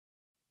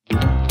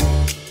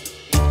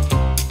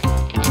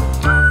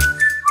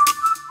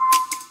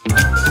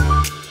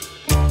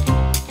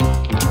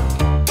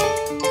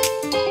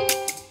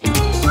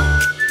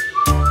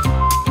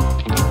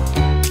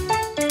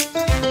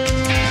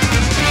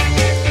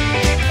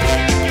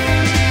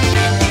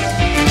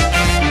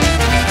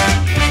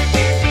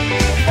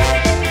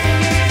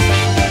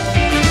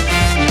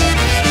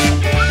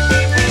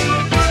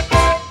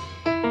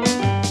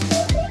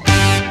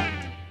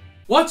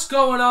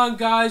going on,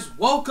 guys?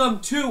 Welcome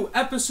to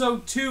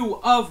episode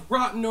 2 of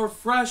Rotten or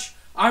Fresh.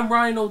 I'm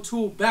Ryan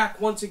O'Toole, back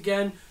once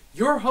again,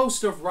 your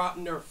host of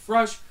Rotten or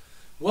Fresh.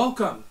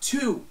 Welcome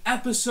to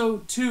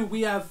episode 2.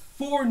 We have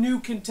 4 new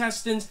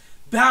contestants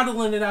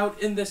battling it out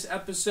in this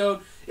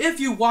episode. If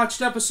you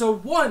watched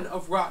episode 1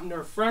 of Rotten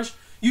or Fresh,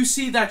 you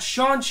see that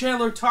Sean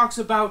Chandler Talks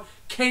About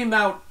came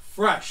out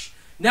fresh.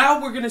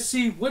 Now we're going to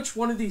see which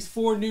one of these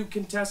 4 new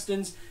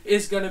contestants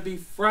is going to be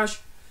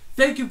fresh.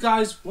 Thank you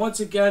guys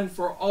once again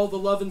for all the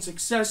love and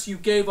success you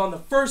gave on the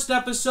first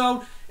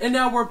episode, and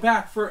now we're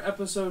back for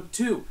episode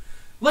 2.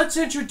 Let's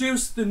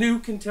introduce the new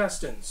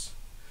contestants.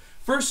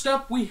 First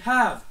up, we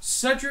have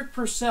Cedric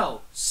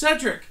Purcell.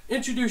 Cedric,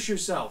 introduce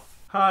yourself.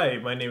 Hi,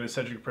 my name is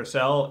Cedric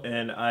Purcell,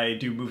 and I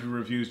do movie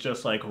reviews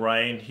just like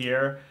Ryan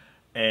here,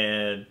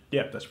 and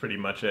yeah, that's pretty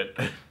much it.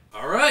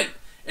 Alright,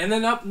 and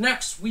then up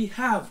next, we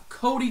have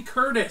Cody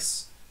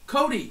Curtis.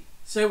 Cody,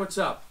 say what's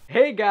up.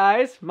 Hey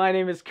guys, my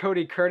name is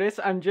Cody Curtis.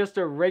 I'm just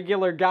a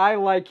regular guy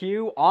like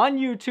you on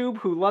YouTube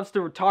who loves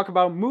to talk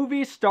about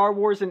movies, Star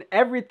Wars, and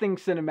everything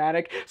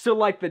cinematic. So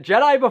like the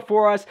Jedi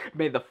before us,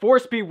 may the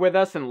Force be with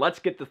us, and let's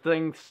get the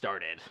thing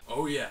started.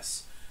 Oh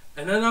yes.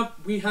 And then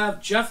up we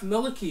have Jeff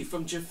Millicky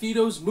from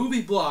Jeffito's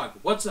movie blog.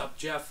 What's up,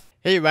 Jeff?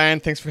 Hey Ryan,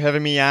 thanks for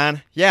having me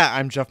on. Yeah,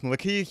 I'm Jeff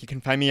Millicky. You can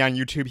find me on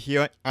YouTube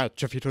here at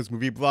Jeffito's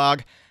movie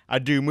blog. I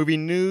do movie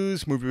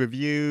news, movie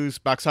reviews,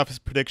 box office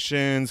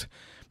predictions,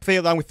 play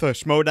along with the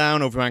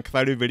Schmodown over on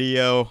Collider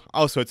Video,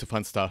 all sorts of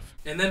fun stuff.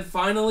 And then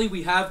finally,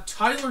 we have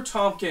Tyler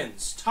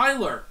Tompkins.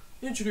 Tyler,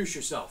 introduce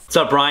yourself. What's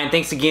up, Brian?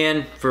 Thanks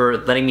again for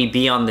letting me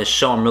be on this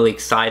show. I'm really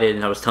excited,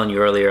 and I was telling you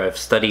earlier, I've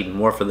studied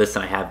more for this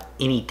than I have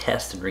any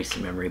test in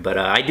recent memory, but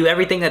I do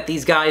everything that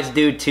these guys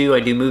do, too. I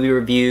do movie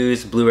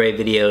reviews, Blu-ray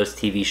videos,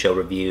 TV show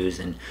reviews,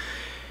 and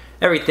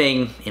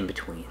everything in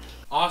between.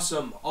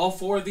 Awesome. All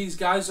 4 of these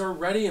guys are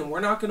ready, and we're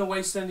not going to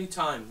waste any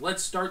time.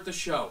 Let's start the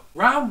show.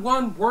 Round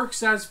 1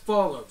 works as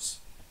follows.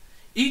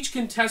 Each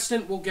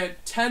contestant will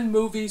get 10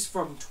 movies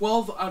from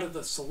 12 out of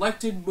the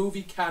selected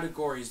movie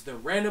categories. They're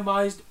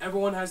randomized.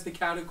 Everyone has the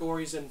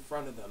categories in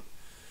front of them.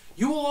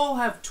 You will all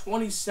have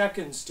 20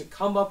 seconds to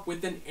come up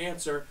with an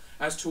answer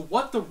as to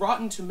what the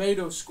Rotten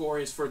Tomatoes score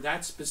is for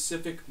that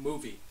specific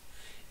movie.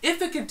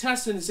 If a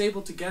contestant is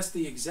able to guess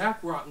the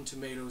exact Rotten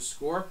Tomatoes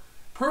score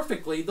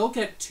perfectly, they'll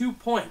get 2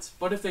 points.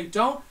 But if they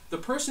don't, the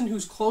person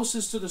who's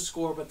closest to the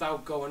score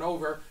without going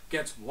over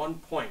gets 1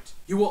 point.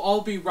 You will all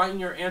be writing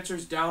your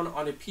answers down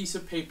on a piece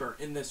of paper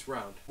in this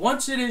round.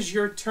 Once it is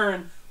your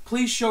turn,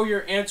 please show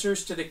your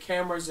answers to the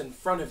cameras in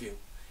front of you.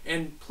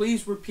 And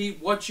please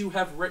repeat what you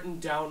have written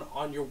down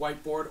on your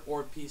whiteboard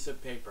or piece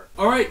of paper.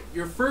 Alright,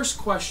 your first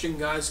question,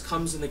 guys,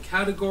 comes in the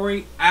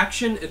category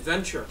Action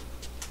Adventure.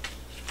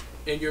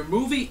 And your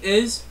movie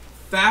is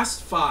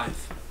Fast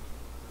 5.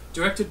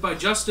 Directed by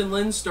Justin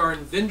Lin, starring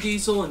Vin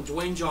Diesel and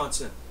Dwayne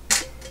Johnson.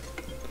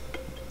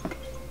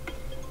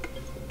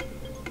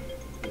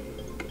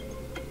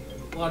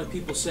 A lot of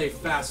people say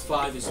Fast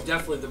 5 is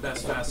definitely the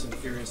best Fast and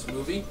Furious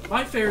movie.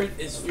 My favorite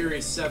is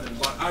Furious 7,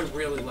 but I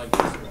really like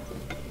this one.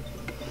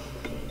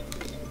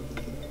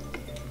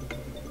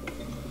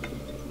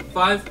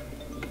 5,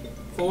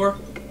 4,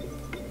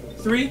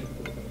 3,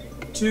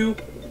 2,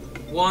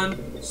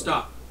 1,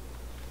 stop.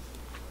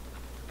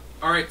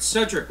 Alright,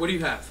 Cedric, what do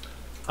you have?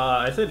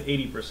 I said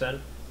 80%.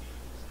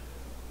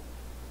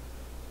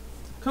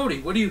 Cody,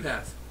 what do you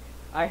have?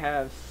 I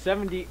have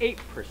 78%.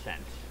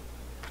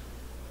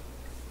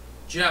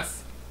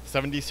 Jeff.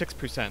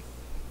 76%.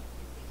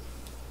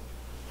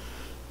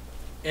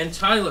 And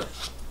Tyler.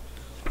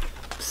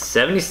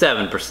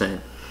 77%.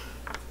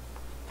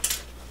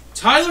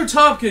 Tyler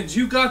Tompkins,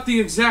 you got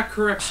the exact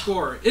correct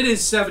score. It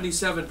is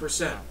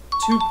 77%.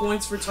 2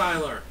 points for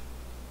Tyler.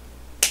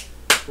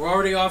 We're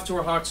already off to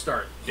a hot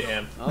start.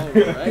 Damn.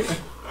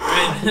 Alright.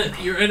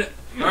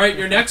 Alright,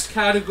 your next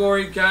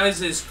category,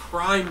 guys, is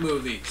crime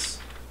movies.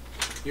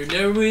 Your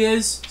movie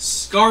is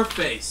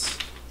Scarface.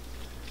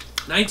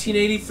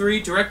 1983,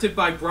 directed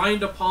by Brian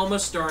De Palma,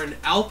 starring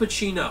Al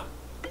Pacino.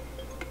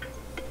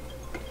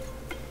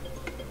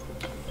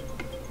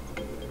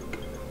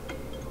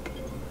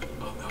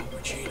 I'm Al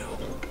Pacino.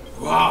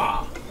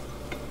 Rah!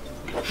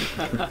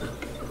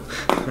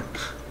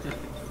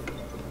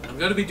 I'm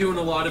going to be doing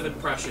a lot of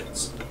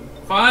impressions.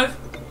 5,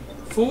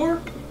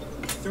 4,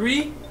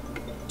 3,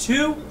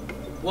 2,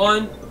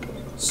 1,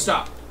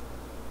 stop.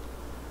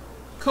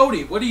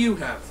 Cody, what do you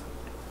have?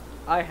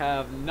 I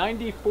have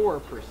 94%.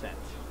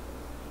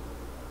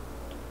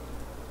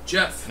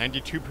 Jeff.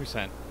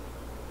 92%.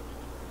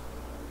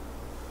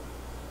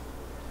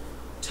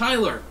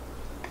 Tyler.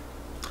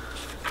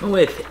 I'm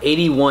with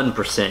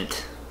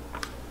 81%.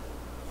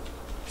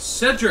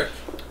 Cedric.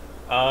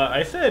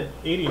 I said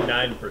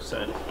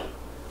 89%.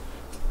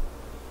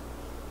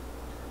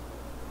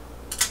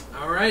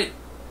 Alright.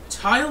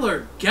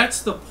 Tyler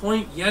gets the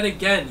point yet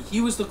again. He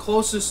was the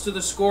closest to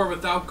the score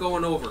without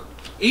going over.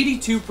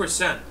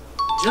 82%.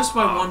 Just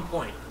by 1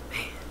 point.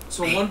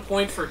 So 1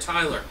 point for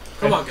Tyler.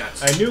 Come on,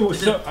 guys. I knew it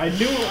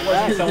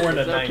wasn't somewhere in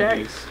the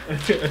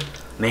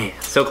 90s. Man,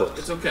 so close.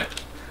 It's okay.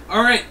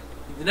 Alright.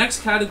 The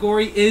next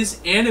category is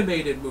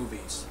animated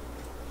movies.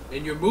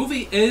 And your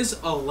movie is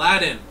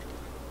Aladdin.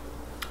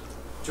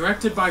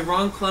 Directed by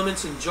Ron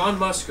Clements and John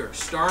Musker,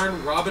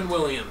 starring Robin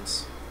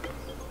Williams.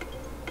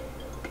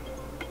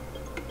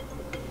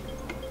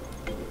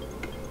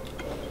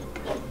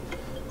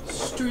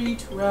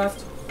 Street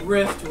raft,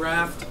 rift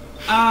raft,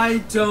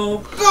 I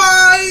don't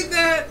buy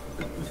that!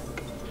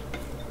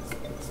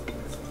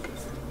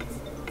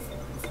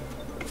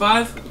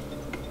 5,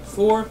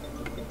 4,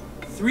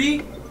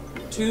 3,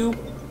 2,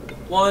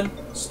 1,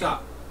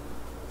 stop.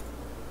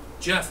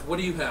 Jeff, what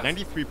do you have?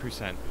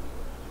 93%.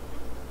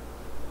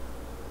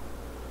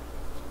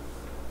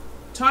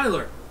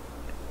 Tyler.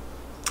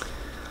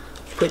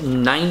 Put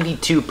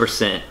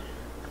 92%.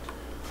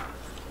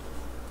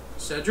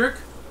 Cedric.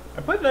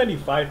 I put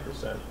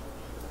 95%.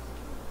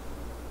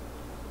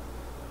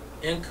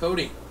 And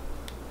Cody.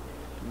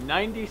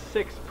 96%.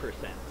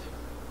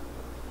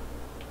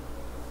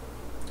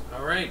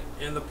 Alright,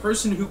 and the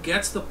person who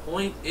gets the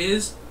point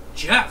is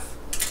Jeff.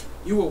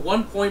 You were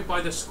 1 point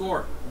by the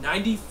score.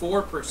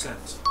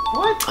 94%.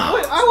 What?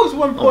 I was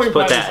 1 point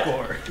by the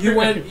score. You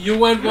went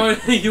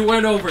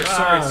over.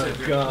 Sorry,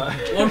 Cedric. God.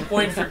 1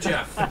 point for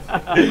Jeff.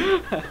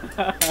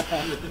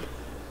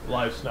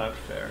 Life's not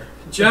fair.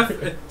 Jeff,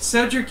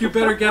 Cedric, you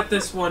better get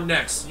this one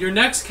next. Your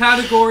next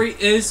category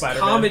is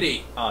Spider-Man.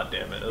 comedy. Oh,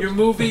 damn it. Your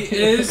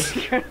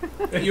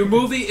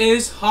movie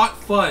is Hot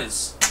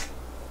Fuzz.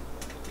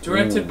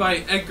 Directed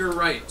by Edgar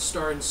Wright,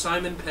 starring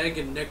Simon Pegg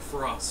and Nick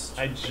Frost.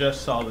 I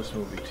just saw this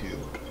movie too.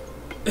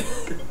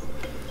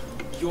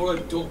 You're a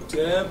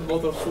doctor,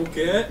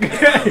 motherfucker.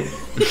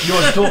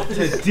 You're a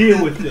doctor,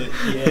 deal with it.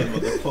 Yeah,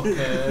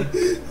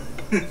 motherfucker.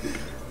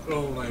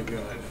 Oh my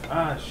god.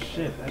 Ah,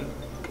 shit.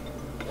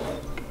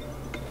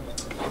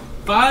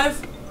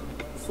 5,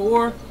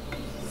 4,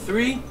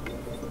 3,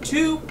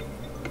 2,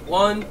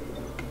 1,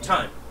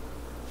 time.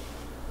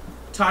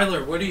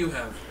 Tyler, what do you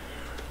have?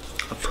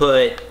 I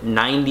put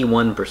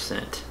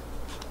 91%.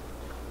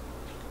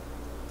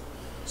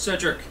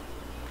 Cedric.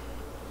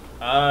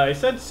 I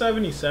said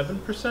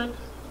 77%.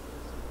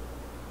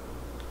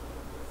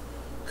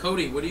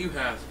 Cody, what do you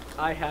have?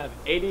 I have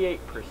 88%.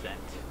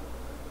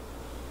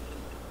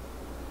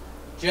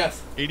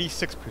 Jeff.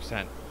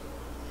 86%.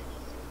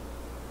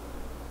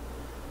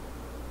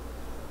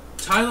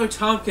 Tyler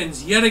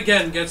Tompkins yet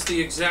again gets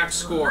the exact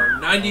score,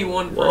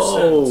 91%.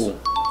 Whoa.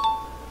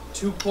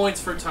 2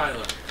 points for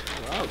Tyler.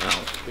 Wow,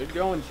 good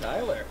going,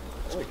 Tyler.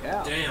 Holy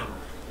cow. Damn.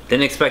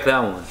 Didn't expect that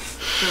one.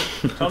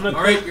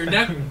 Alright, your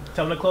next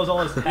Tell him to close all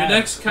his tabs. your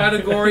next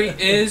category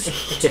is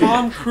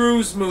Tom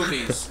Cruise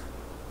movies.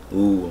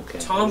 Ooh, okay.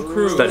 Tom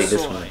Cruise. Study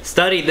this one.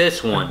 Study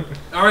this one.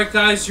 Alright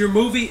guys, your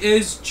movie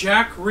is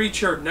Jack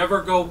Reacher,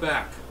 Never Go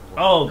Back.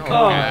 Oh, Oh,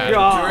 God.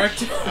 gosh.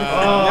 Directed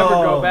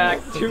Never go back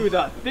to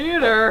the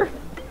theater.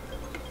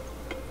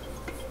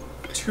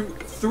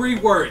 3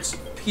 words.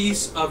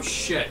 Piece of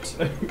shit.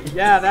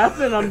 Yeah, that's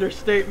an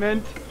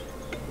understatement.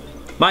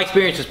 My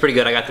experience was pretty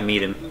good. I got to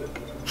meet him.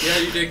 Yeah,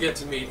 you did get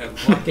to meet him.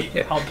 Lucky.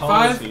 How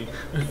tall is 5,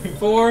 he?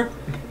 4,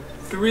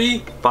 3,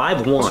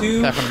 5-1.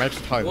 2, Half a match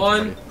to Tyler.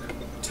 1,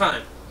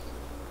 time.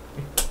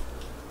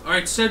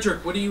 Alright,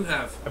 Cedric, what do you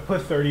have? I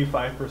put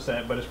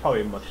 35%, but it's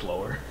probably much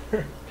lower.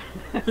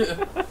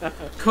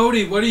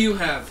 Cody, what do you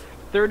have?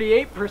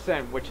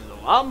 38%, which is a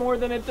lot more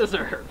than it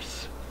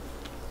deserves.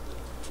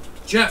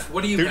 Jeff,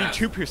 what do you have?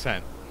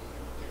 32%.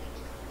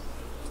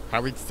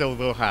 Probably still a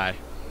little high.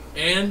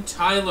 And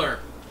Tyler.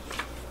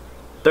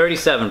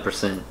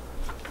 37%.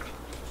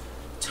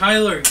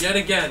 Tyler, yet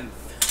again,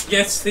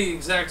 gets the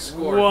exact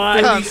score.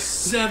 What?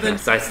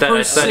 37%. I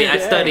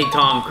studied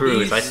Tom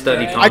Cruise. I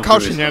studied Tom I call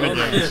Cruise.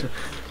 shenanigans.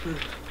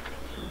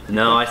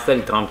 No, I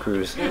studied Tom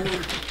Cruise.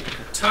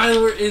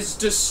 Tyler is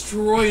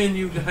destroying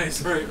you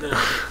guys right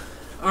now.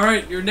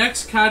 Alright, your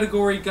next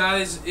category,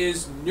 guys,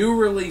 is new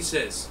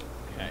releases.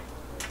 Okay.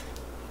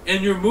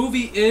 And your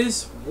movie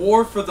is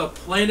War for the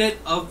Planet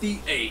of the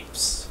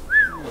Apes.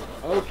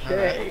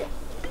 Okay.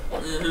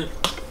 Yeah,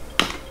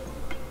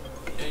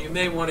 you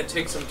may want to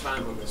take some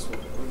time on this one.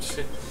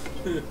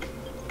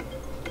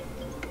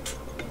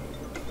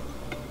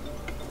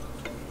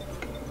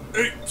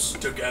 Apes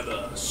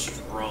together,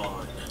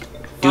 strong.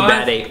 Do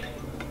bad ape.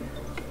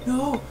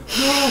 No,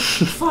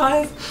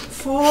 5,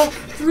 4,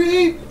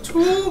 3,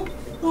 2,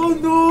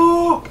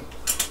 oh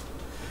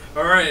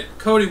no! Alright,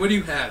 Cody, what do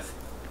you have?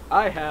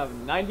 I have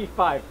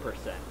 95%.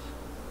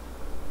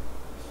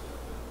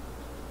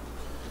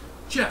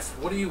 Jeff,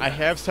 what do you I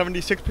have? have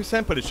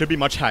 76%, but it should be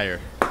much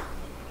higher.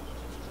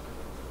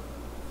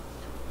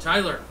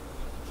 Tyler.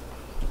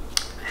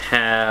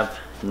 Have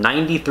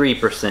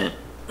 93%.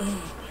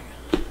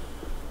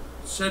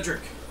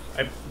 Cedric.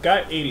 I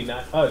got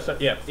 89. Oh, so,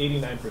 yeah,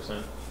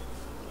 89%.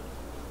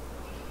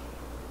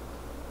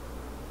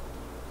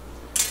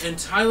 And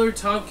Tyler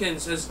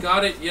Tompkins has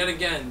got it yet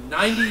again,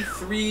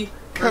 93%.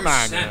 Come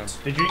on now.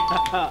 Did you?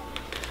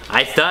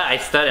 I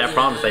studied. I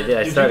promise I did. I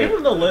Did you studied. give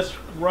him the list,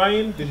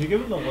 Ryan? Did you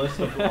give him the list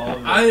of all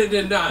of the... I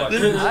did not.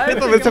 Get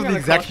the list of the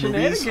exact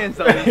movies. On this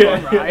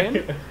one,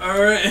 Ryan.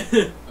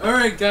 All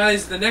right,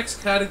 guys. The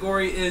next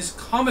category is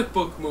comic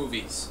book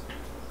movies,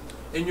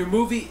 and your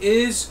movie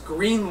is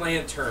Green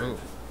Lantern.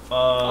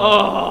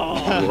 Whoa.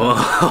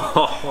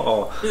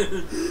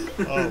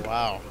 Oh,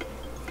 wow.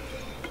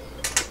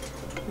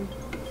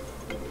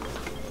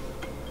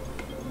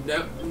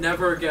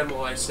 Never again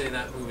will I say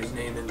that movie's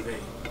name in vain.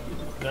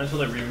 Not until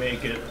they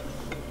remake it.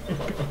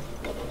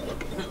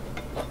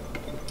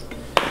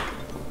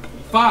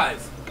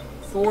 5,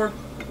 4,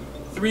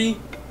 3,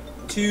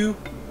 2,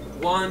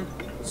 1,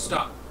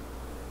 stop.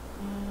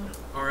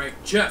 All right,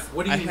 Jeff,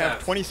 what do you I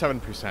have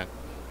 27%.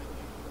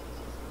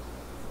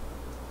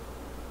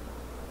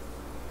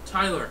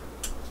 Tyler.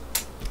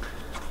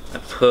 I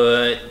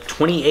put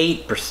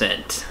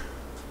 28%.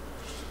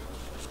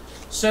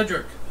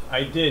 Cedric.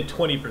 I did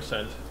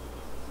 20%.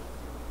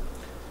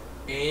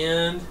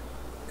 And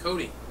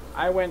Cody.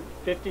 I went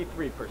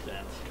 53%.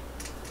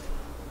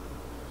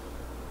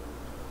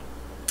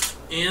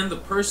 And the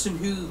person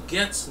who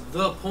gets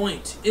the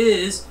point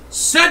is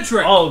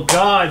Cedric. Oh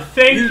God,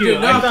 thank you. You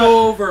did not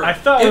go over. I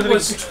thought it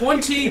was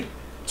 26%.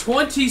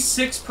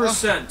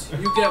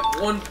 You get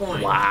 1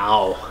 point.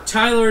 Wow.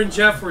 Tyler and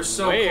Jeff were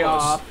so Way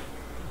close. off.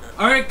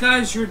 All right,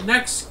 guys, your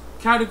next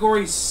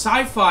category is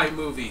sci-fi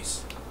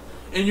movies.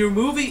 And your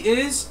movie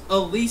is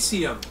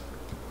Elysium.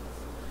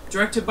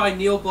 Directed by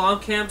Neil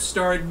Blomkamp,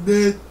 starring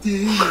Matt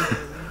Damon.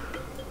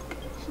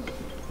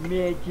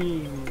 Matt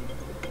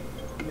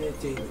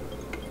Damon.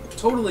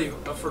 Totally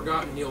a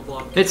forgotten Neil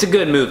Blomkamp. It's a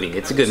good movie.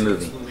 It's a good Haven't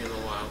movie. seen this movie in a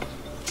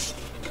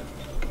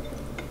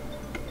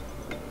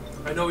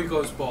while. I know he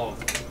goes bald.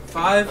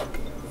 5,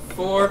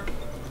 4,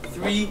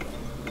 3,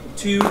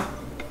 2,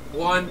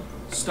 1,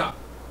 stop.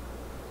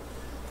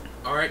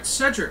 All right,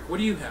 Cedric, what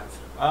do you have?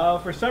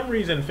 For some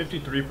reason,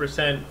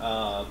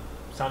 53%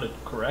 sounded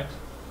correct.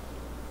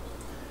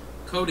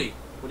 Cody,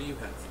 what do you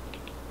have?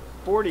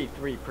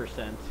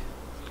 43%.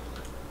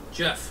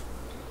 Jeff.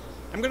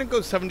 I'm gonna go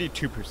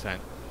 72%.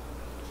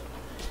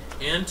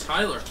 And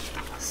Tyler.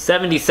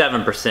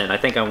 77%. I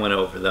think I went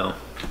over though.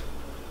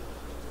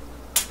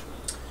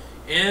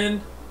 And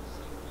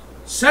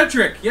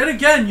Cedric, yet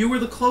again, you were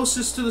the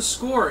closest to the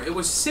score. It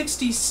was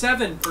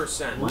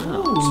 67%. Wow.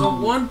 So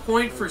 1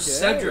 point for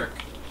Cedric.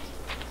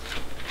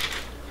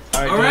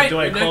 All right, do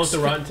I your close next- the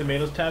Rotten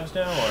Tomatoes tabs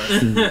now,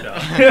 or no?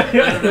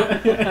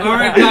 All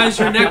right, guys,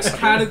 your next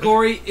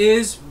category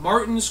is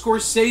Martin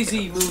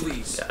Scorsese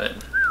movies. Got it.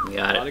 A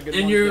Got lot it. of good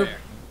And ones your there.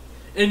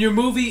 and your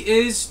movie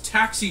is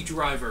Taxi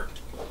Driver.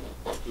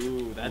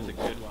 Ooh, that's a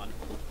good one.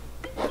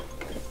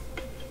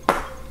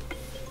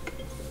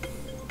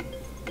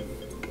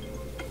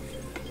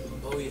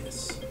 Oh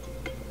yes.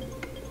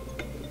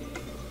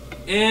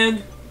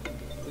 And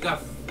we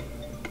got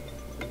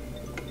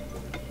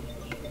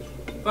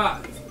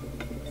 5,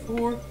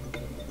 4,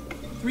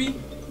 3,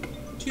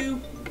 2,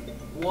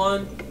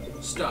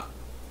 1, stop.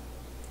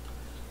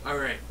 All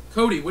right,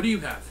 Cody, what do you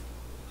have?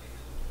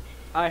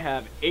 I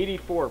have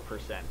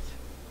 84%.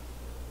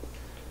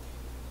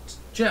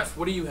 Jeff,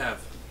 what do you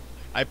have?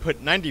 I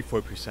put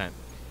 94%.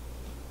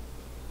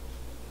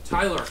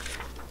 Tyler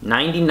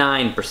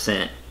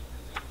 99%.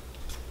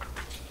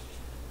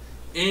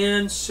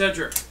 and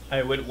Cedric.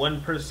 I went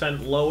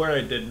 1% lower.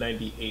 I did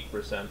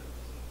 98%.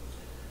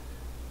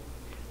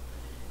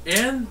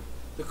 And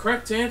the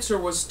correct answer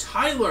was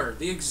Tyler.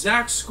 The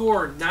exact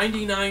score,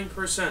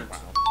 99%.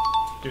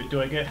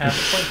 Do I get half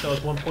a point? So I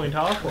was 1 point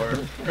off, or?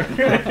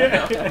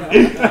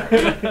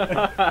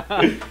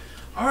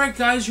 All right,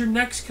 guys, your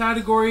next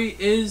category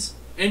is,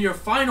 and your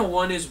final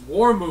one is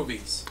war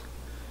movies.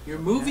 Your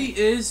movie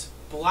is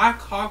Black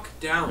Hawk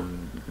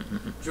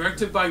Down,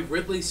 directed by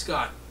Ridley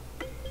Scott.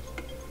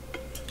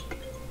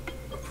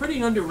 A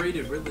pretty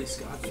underrated Ridley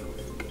Scott film.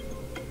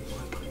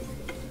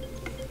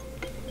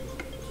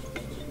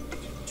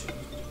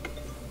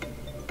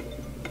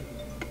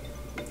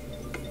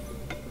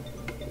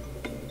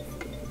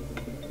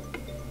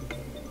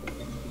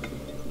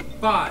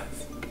 Five,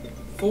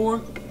 4,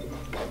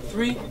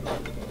 3,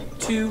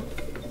 2,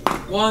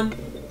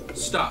 1,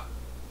 stop.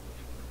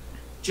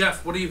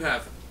 Jeff, what do you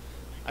have?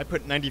 I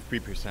put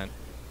 93%.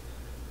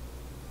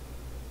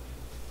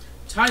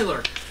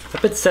 Tyler, I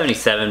put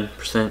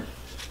 77%.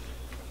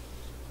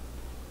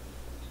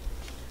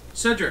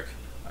 Cedric,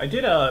 I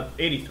did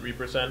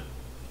 83%.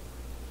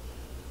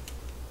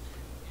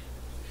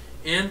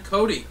 and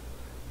Cody.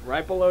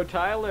 Right below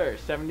Tyler,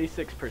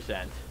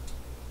 76%.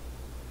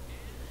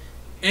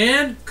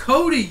 And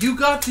Cody, you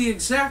got the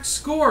exact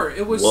score.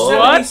 It was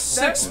What?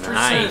 76%.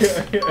 Nice.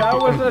 That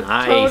was a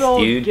Nice, total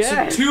dude.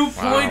 guess. 2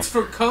 points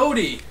for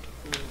Cody.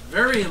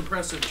 Very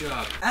impressive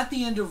job. At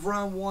the end of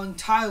round 1,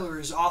 Tyler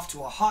is off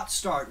to a hot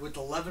start with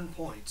 11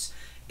 points.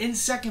 In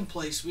second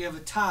place, we have a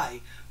tie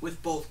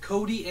with both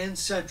Cody and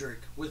Cedric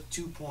with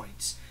 2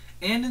 points.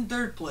 And in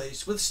third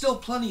place, with still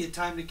plenty of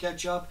time to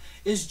catch up,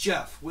 is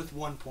Jeff with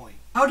 1 point.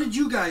 How did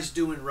you guys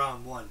do in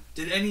round 1?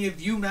 Did any of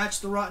you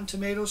match the Rotten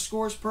Tomatoes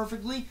scores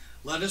perfectly?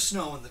 Let us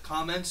know in the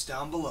comments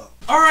down below.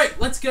 Alright,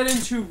 let's get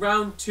into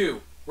round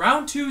 2.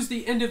 Round 2 is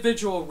the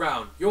individual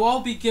round. You'll all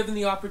be given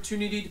the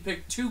opportunity to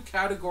pick 2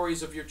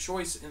 categories of your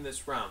choice in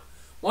this round.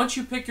 Once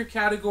you pick your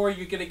category,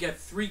 you're going to get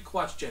 3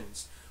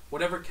 questions.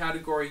 Whatever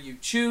category you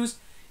choose.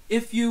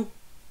 If you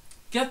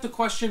get the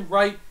question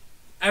right,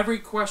 every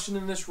question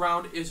in this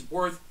round is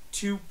worth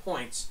 2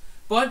 points.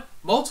 But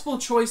multiple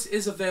choice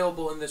is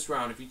available in this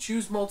round. If you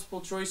choose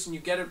multiple choice and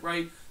you get it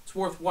right, it's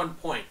worth 1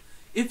 point.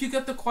 If you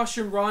get the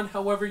question wrong,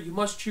 however, you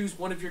must choose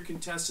one of your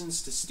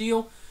contestants to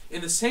steal,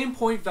 and the same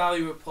point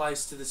value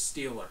applies to the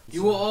stealer.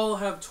 You will all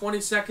have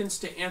 20 seconds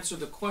to answer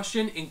the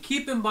question, and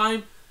keep in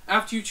mind,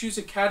 after you choose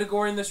a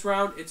category in this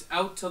round, it's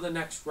out till the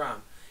next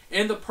round.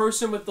 And the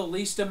person with the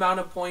least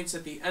amount of points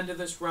at the end of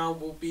this round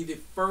will be the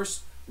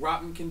first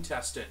rotten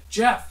contestant.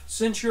 Jeff,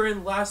 since you're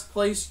in last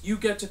place, you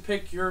get to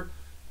pick your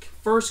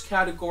first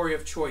category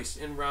of choice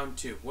in round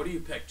 2. What do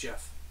you pick,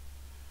 Jeff?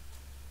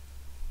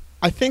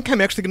 I think I'm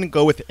actually going to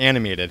go with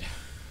animated.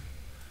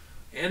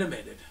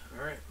 Animated.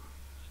 All right.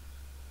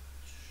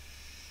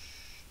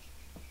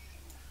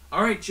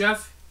 All right,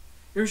 Jeff.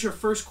 Here's your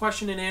first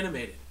question in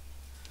animated.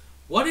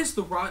 What is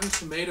the Rotten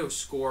Tomatoes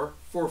score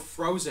for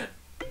Frozen?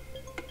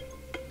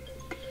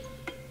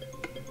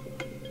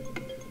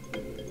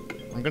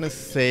 I'm going to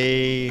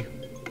say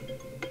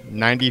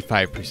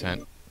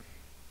 95%.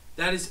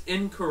 That is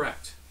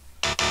incorrect.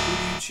 Who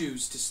do you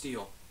choose to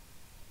steal?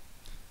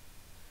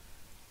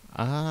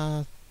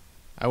 I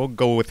will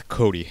go with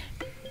Cody.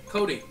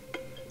 Cody.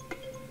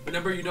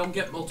 Remember, you don't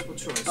get multiple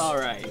choice.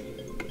 Alright.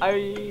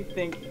 I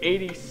think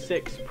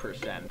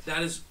 86%.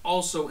 That is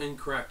also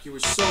incorrect. You were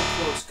so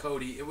close,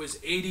 Cody. It was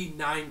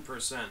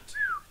 89%.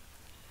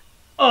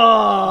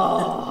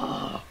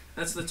 Oh!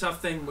 That's the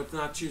tough thing with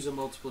not choosing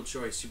multiple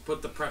choice. You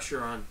put the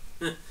pressure on.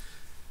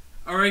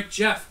 Alright,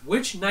 Jeff.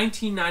 Which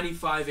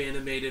 1995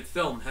 animated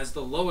film has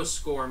the lowest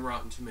score on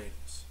Rotten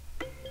Tomatoes?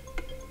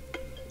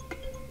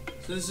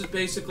 So this is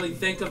basically,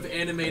 think of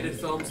animated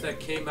films that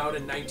came out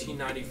in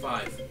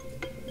 1995.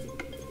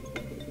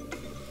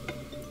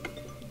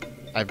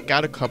 I've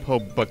got a couple,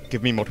 but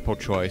give me multiple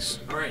choice.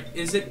 Alright,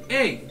 is it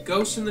A,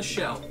 Ghost in the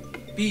Shell,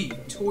 B,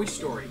 Toy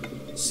Story,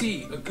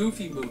 C, A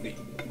Goofy Movie,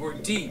 or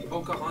D,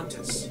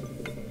 Pocahontas?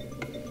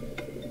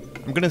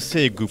 I'm going to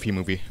say a Goofy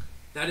movie.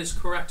 That is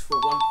correct for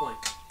 1 point.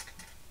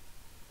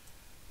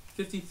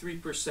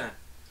 53%.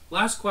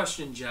 Last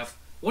question, Jeff.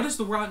 What is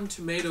the Rotten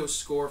Tomatoes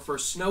score for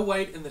Snow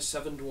White and the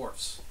Seven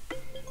Dwarfs?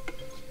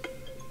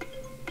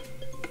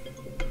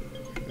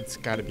 It's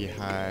got to be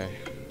high.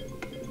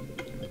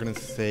 I'm going to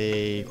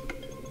say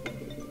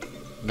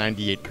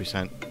 98%.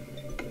 5,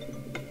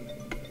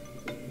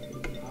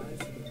 4,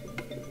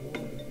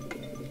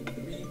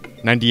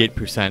 3.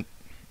 98%.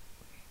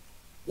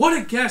 What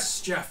a guess,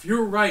 Jeff.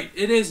 You're right.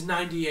 It is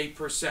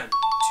 98%.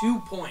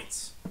 2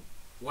 points.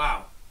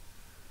 Wow.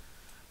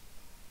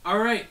 All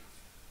right.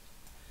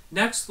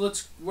 Next,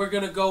 we're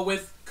going to go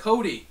with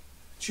Cody.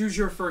 Choose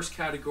your first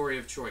category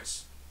of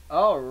choice.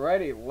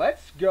 Alrighty,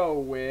 let's go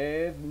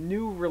with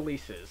new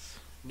releases.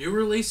 New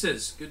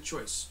releases. Good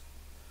choice.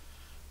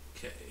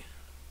 Okay.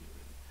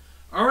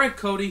 All right,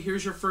 Cody,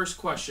 here's your first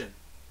question.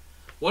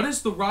 What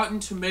is the Rotten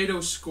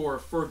Tomatoes score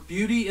for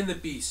Beauty and the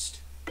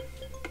Beast?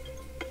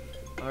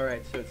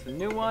 Alright, so it's the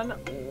new one.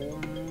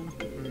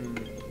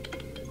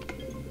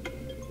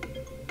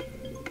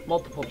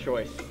 Multiple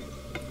choice.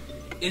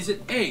 Is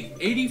it A,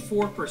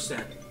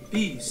 84%,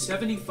 B,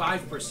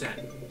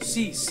 75%,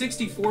 C,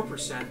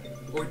 64%,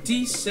 or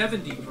D,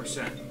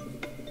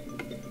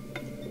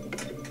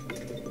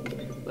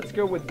 70%? Let's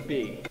go with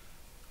B.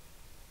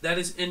 That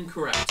is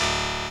incorrect.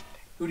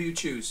 Who do you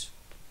choose?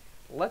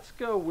 Let's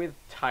go with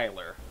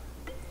Tyler.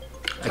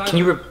 Can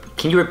you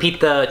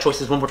repeat the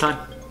choices one more time?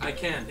 I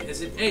can.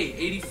 Is it A,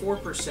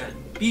 84%,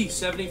 B,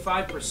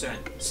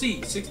 75%, C,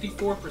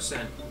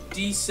 64%,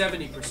 D,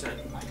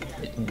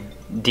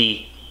 70%?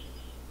 D.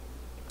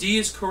 D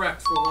is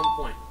correct for 1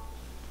 point.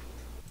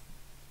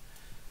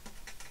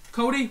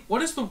 Cody,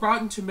 what is the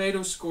Rotten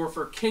Tomatoes score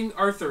for King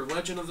Arthur,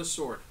 Legend of the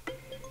Sword?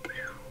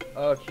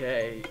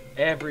 Okay,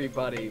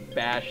 everybody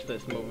bash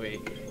this movie.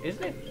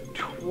 Isn't it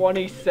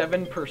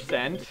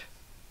 27%?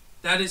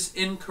 That is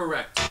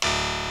incorrect.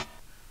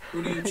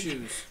 Who do you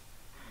choose?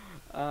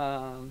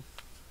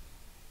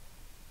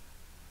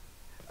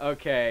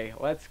 Okay,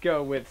 let's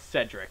go with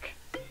Cedric.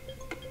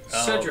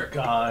 Cedric.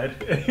 Oh, God.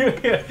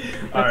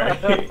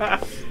 Alright.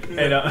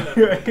 And,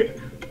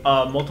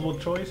 multiple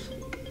choice?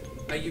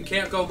 You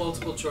can't go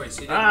multiple choice.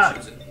 You didn't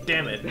choose it.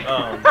 Damn it.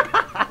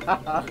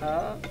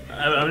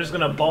 I'm just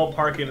gonna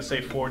ballpark it and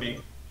say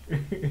 40.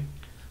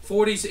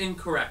 40's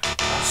incorrect.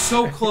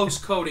 So close,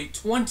 Cody.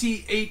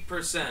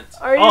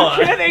 28%. Are you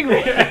kidding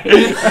me?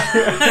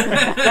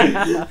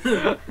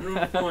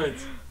 No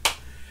points.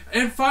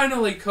 And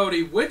finally,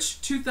 Cody,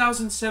 which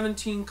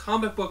 2017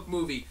 comic book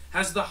movie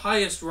has the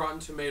highest Rotten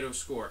Tomatoes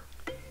score?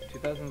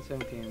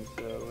 2017,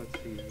 so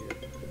let's see here.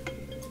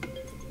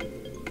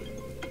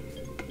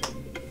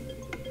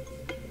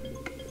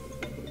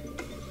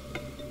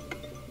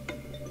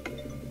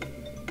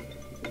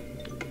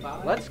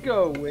 Let's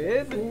go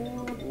with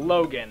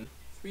Logan.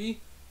 3.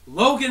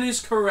 Logan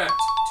is correct.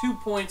 2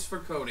 points for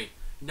Cody.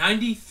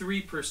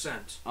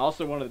 93%.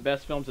 Also one of the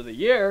best films of the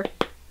year.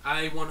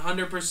 I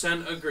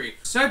 100% agree.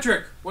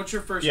 Cedric, what's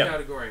your first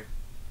category?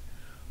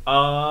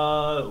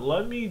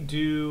 Let me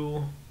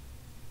do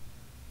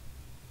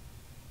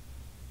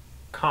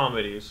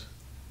comedies.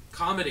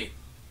 Comedy.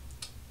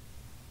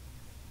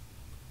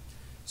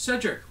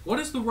 Cedric, what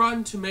is the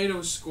Rotten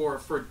Tomatoes score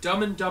for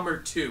Dumb and Dumber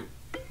 2?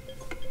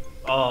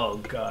 Oh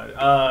god.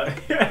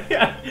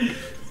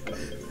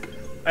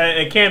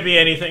 It can't be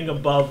anything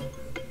above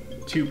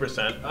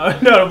 2%.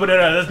 No,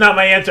 that's not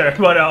my answer.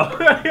 But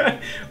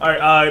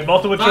alright,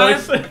 multiple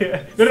choice.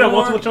 No,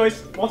 multiple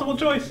choice. Multiple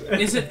choice.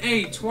 Is it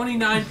A,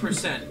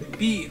 29%,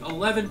 B,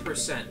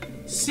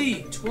 11%,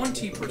 C,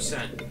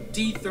 20%,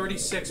 D,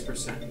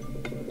 36%?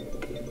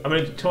 I'm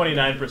gonna do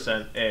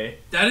 29%, A.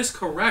 That is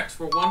correct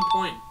for 1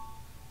 point.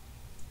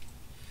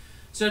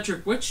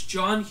 Cedric, which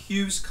John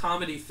Hughes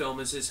comedy film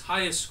is his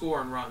highest score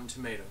on Rotten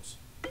Tomatoes?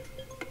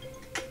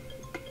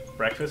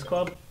 Breakfast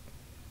Club?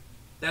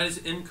 That is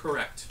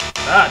incorrect.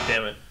 Ah,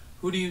 damn it.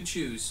 Who do you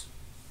choose?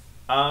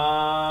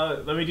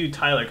 Let me do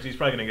Tyler, because he's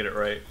probably gonna get it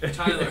right.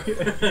 Tyler.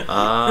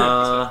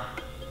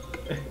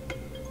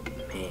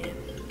 Man.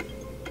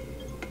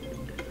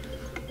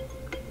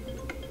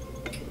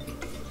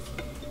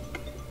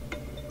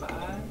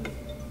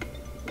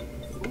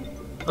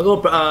 I'll go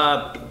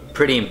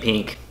Pretty in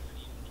Pink.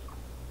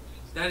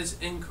 That is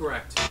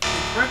incorrect. The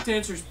correct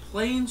answer is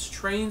Planes,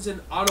 Trains, and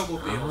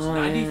Automobiles.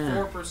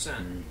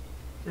 94%.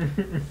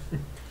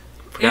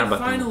 And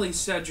finally,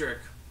 Cedric,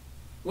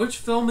 which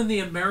film in the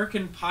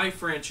American Pie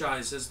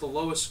franchise has the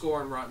lowest score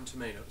on Rotten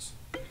Tomatoes?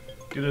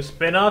 Do the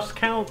spin-offs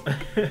count?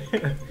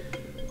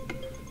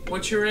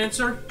 What's your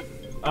answer?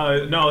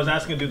 No, I was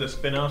asking, do the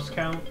spin-offs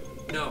count?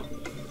 No.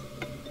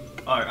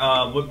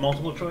 Alright, with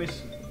multiple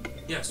choice?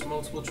 Yes,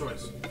 multiple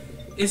choice.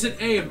 Is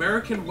it A,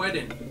 American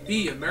Wedding,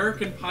 B,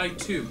 American Pie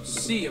 2,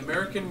 C,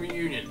 American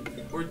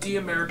Reunion, or D,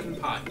 American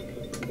Pie?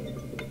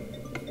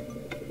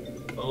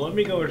 Well, let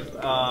me go with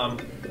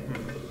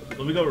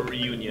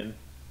Reunion.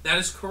 That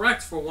is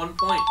correct for 1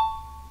 point.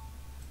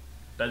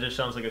 That just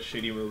sounds like a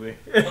shitty movie.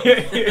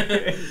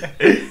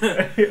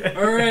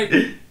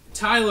 Alright,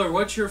 Tyler,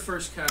 what's your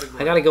first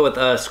category? I gotta go with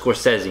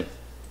Scorsese.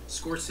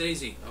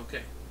 Scorsese,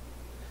 okay.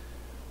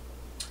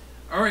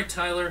 Alright,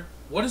 Tyler,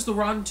 what is the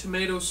Rotten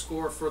Tomatoes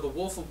score for The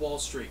Wolf of Wall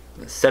Street?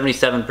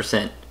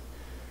 77%.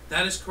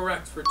 That is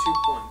correct for 2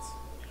 points.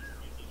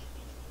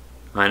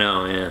 I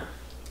know, yeah.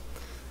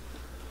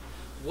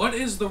 What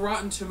is the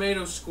Rotten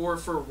Tomatoes score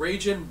for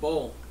Raging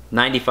Bull?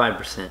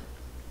 95%.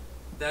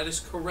 That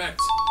is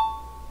correct.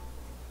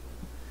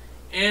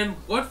 And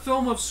what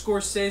film of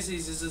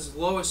Scorsese's is his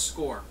lowest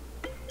score?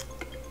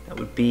 That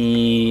would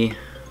be...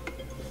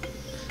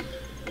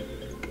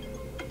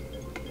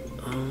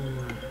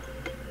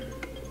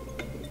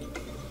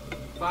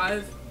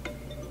 5,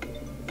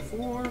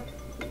 4,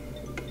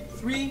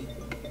 3,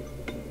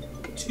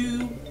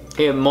 2,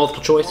 Okay,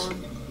 multiple choice.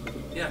 1.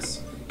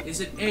 Yes. Is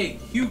it A,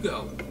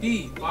 Hugo,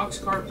 B,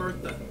 Boxcar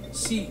Bertha,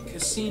 C,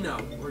 Casino,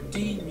 or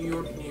D, New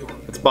York, New York?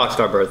 It's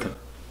Boxcar Bertha.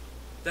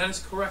 That is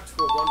correct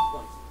for 1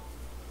 point.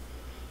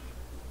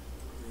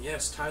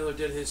 Yes, Tyler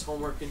did his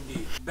homework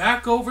indeed.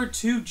 Back over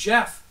to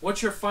Jeff.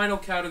 What's your final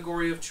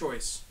category of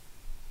choice?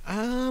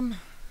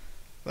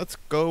 Let's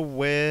go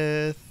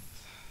with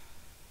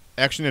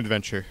action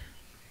adventure.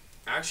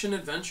 Action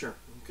adventure.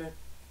 Okay.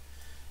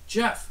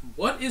 Jeff,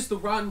 what is the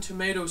Rotten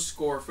Tomatoes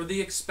score for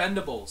The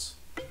Expendables?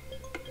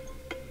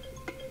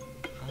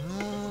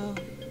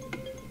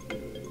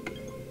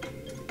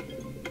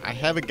 I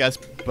have a guess,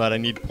 but I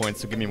need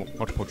points, so give me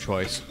multiple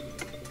choice.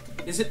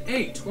 Is it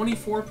A,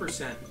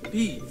 24%,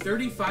 B,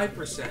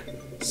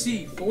 35%,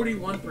 C,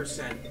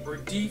 41%, or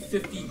D,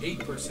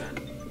 58%?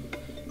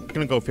 I'm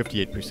gonna go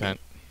 58%.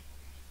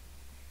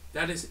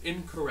 That is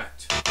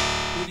incorrect.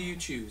 Who do you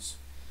choose?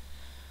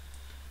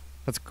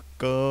 Let's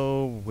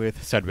go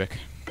with Cedric.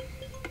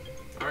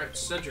 Alright,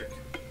 Cedric.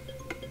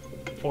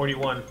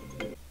 41.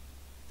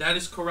 That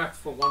is correct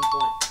for 1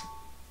 point.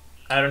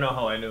 I don't know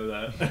how I knew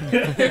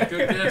that.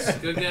 Good guess,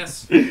 good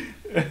guess.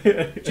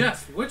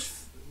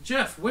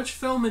 Jeff, which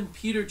film in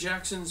Peter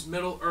Jackson's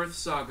Middle-earth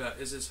saga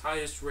is his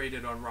highest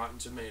rated on Rotten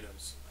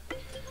Tomatoes?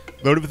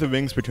 Lord of the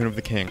Rings, Return of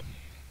the King.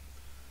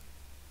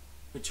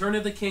 Return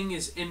of the King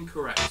is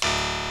incorrect.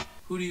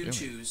 Who do you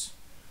choose?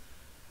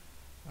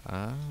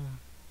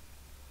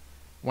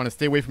 Want to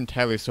stay away from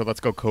Tyler, so let's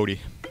go Cody.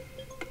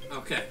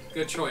 Okay,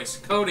 good choice.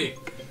 Cody.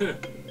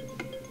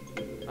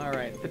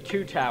 Alright, The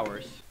Two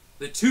Towers.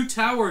 The Two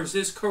Towers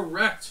is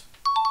correct.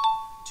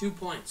 2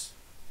 points.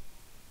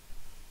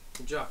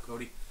 Good job,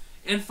 Cody.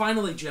 And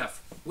finally,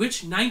 Jeff,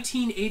 which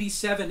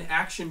 1987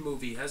 action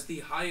movie has the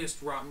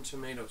highest Rotten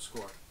Tomatoes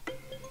score?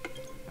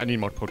 I need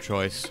multiple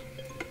choice.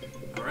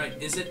 Alright,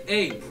 is it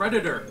A,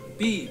 Predator,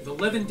 B, The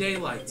Living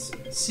Daylights,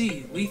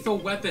 C, Lethal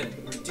Weapon,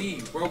 or D,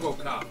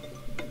 RoboCop?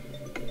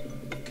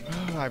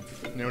 Oh,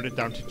 I've narrowed it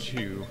down to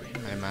 2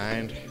 in my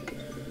mind.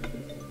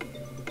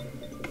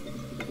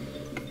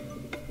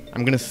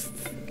 I'm gonna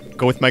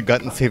go with my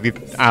gut and say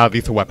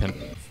Lethal Weapon.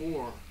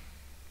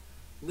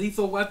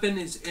 Lethal Weapon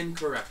is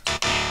incorrect.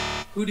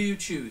 Who do you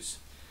choose?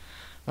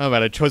 Oh,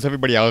 but I chose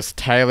everybody else.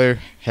 Tyler,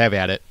 have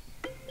at it.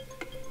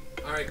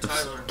 All right,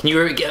 Tyler. Can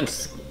you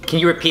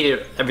repeat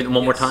it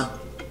one more time?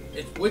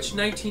 Which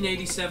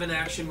 1987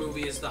 action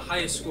movie is the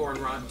highest score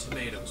on Rotten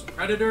Tomatoes?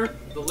 Predator,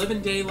 The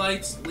Living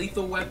Daylights,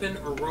 Lethal Weapon,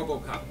 or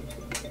RoboCop?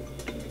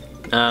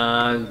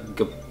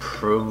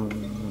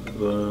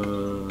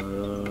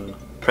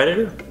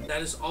 Predator?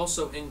 That is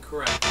also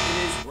incorrect.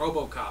 It is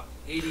RoboCop,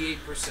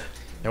 88%.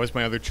 That was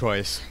my other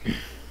choice.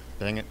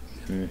 Dang it.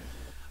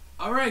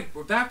 All right,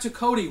 we're back to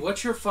Cody.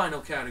 What's your final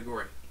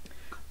category?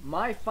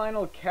 My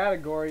final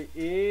category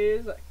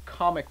is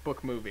comic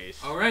book movies.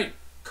 All right.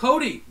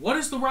 Cody, what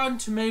is the Rotten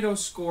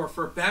Tomatoes score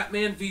for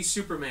Batman v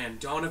Superman: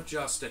 Dawn of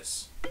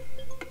Justice?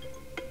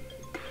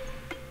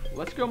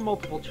 Let's go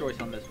multiple choice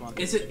on this one.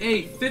 Is it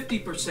A,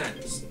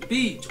 50%,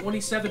 B,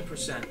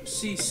 27%,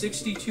 C,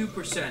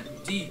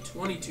 62%, D,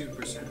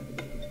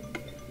 22%?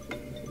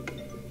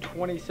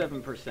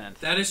 27%.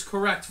 That is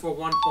correct for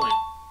 1 point.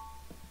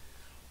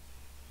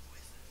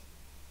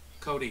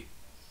 Cody,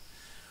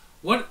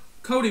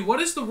 what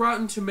is the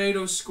Rotten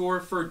Tomatoes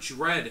score for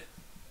Dredd?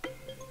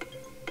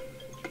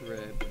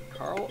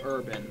 Carl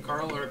Urban.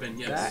 Carl Urban,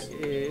 yes.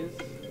 That is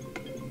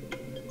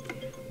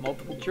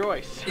multiple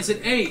choice. Is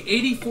it A,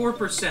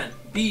 84%,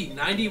 B,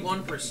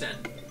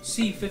 91%,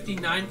 C,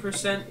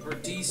 59%, or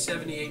D,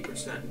 78%?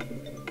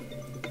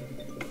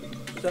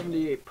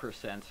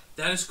 78%.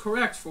 That is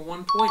correct for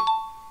 1 point.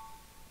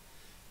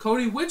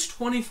 Cody, which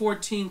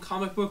 2014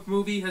 comic book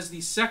movie has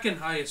the second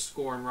highest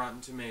score on Rotten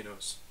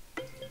Tomatoes?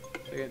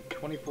 Again,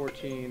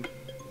 2014.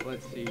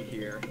 Let's see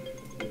here.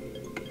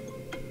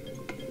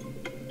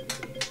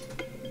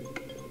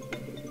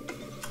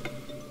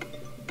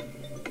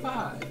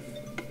 Five,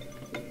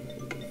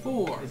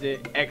 4. Is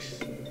it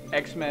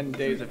X-Men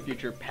Days of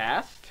Future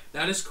Past?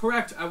 That is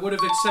correct. I would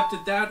have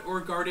accepted that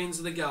or Guardians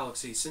of the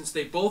Galaxy, since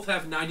they both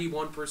have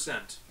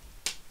 91%.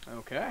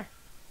 Okay.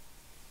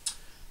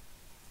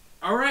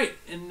 All right,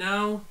 and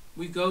now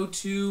we go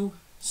to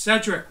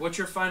Cedric. What's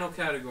your final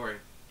category?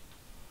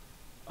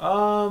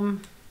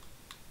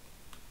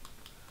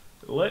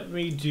 Let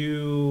me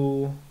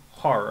do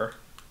horror.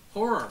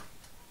 Horror.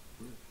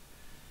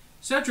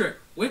 Cedric,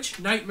 which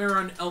Nightmare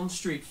on Elm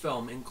Street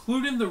film,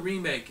 including the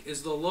remake,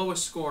 is the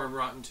lowest score on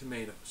Rotten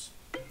Tomatoes?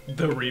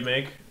 The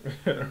remake.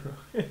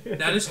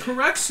 That is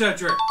correct,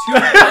 Cedric. 2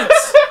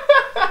 points.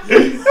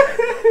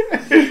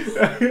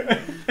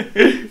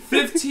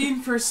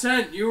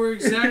 15%. You were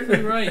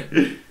exactly right.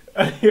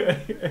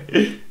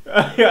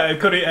 Yeah,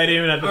 Cody, I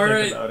didn't even have to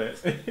think about it.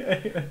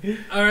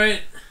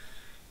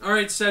 All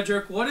right,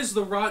 Cedric. What is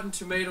the Rotten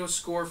Tomatoes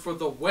score for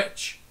The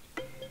Witch?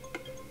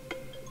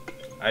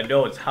 I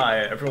know it's high.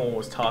 Everyone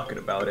was talking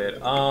about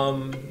it.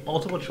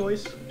 Multiple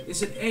choice?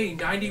 Is it A,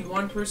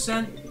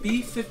 91%,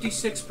 B,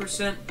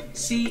 56%,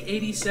 C,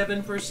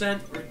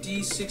 87%, or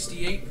D,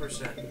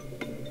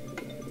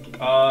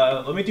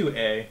 68%? Let me do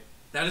A.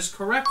 That is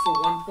correct for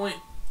 1 point.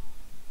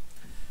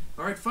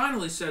 All right,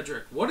 finally,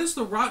 Cedric. What is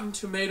the Rotten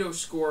Tomatoes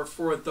score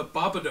for The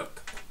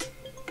Babadook?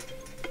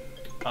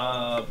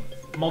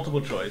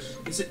 Multiple choice.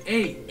 Is it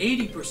A,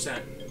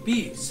 80%,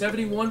 B,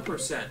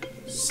 71%,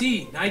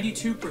 C,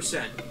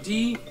 92%,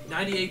 D,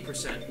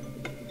 98%?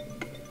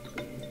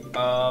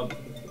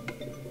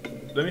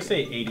 Let me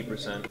say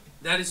 80%.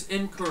 That is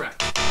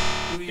incorrect.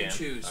 Who do you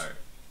choose? All right.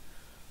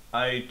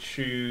 I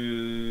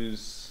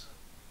choose.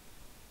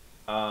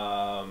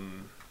 Let's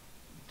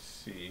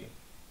see.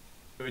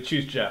 I would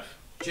choose Jeff.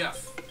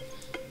 Jeff.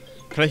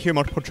 Can I hear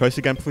multiple choice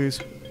again, please?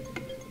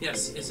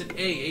 Yes. Is it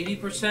A,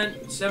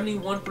 80%,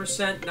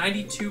 71%,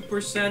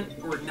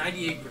 92%, or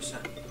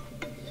 98%?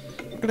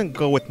 I'm gonna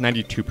go with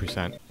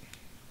 92%.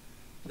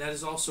 That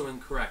is also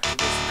incorrect. It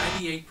was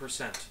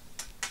 98%.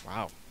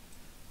 Wow.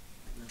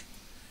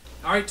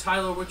 All right,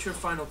 Tyler, what's your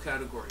final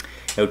category?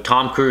 No,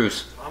 Tom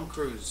Cruise. Tom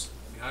Cruise.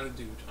 Gotta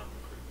do Tom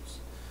Cruise.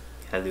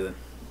 Gotta do it.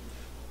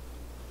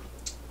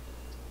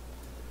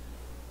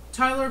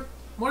 Tyler,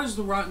 what is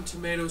the Rotten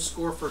Tomatoes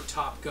score for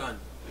Top Gun?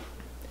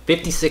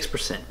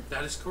 56%.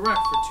 That is correct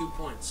for 2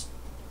 points.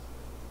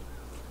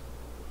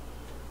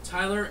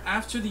 Tyler,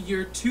 after the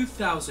year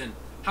 2000,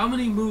 how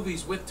many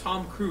movies with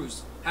Tom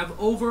Cruise have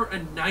over a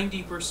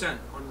 90%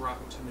 on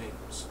Rotten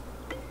Tomatoes?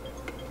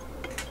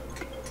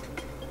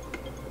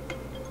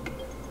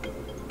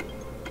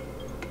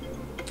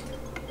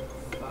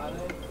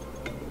 Five,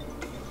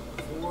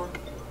 4.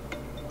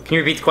 Can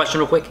you repeat the question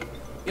real quick?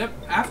 Yep.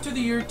 After the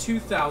year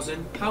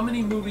 2000, how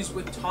many movies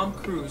with Tom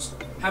Cruise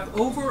have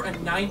over a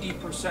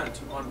 90%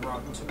 on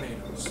Rotten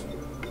Tomatoes?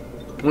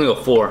 I'm gonna go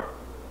 4.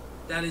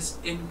 That is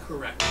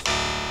incorrect.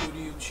 Who do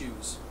you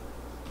choose?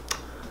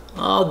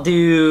 I'll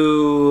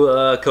do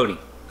Cody.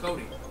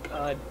 Cody.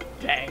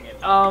 Dang it.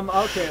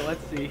 Okay,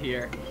 let's see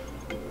here.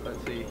 Let's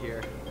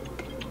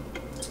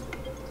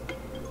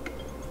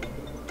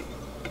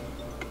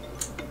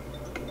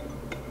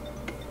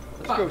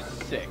go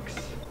 6.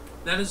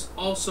 That is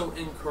also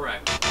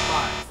incorrect.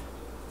 5.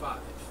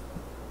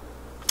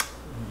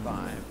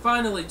 Fine.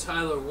 Finally,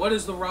 Tyler, what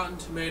is the Rotten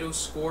Tomatoes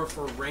score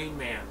for Rain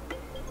Man?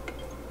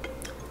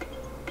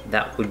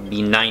 That would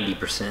be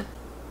 90%.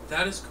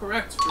 That is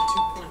correct for 2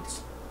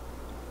 points.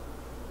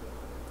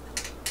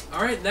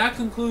 Alright, that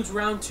concludes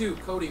round 2.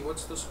 Cody,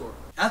 what's the score?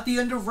 At the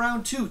end of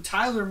round 2,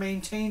 Tyler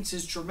maintains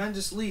his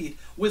tremendous lead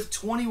with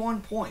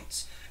 21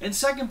 points. In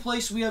second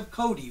place, we have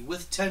Cody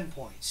with 10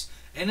 points.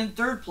 And in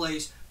third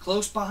place,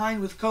 close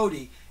behind with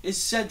Cody,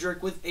 is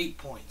Cedric with 8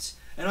 points.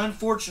 And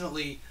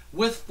unfortunately,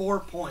 with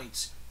 4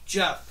 points,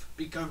 Jeff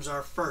becomes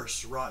our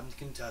first rotten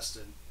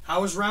contestant.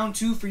 How was round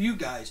 2 for you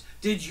guys?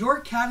 Did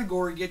your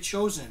category get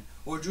chosen,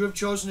 or would you have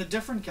chosen a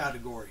different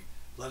category?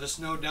 Let us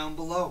know down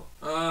below.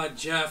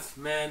 Jeff,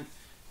 man,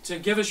 to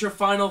give us your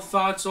final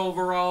thoughts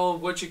overall,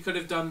 what you could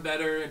have done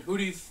better, and who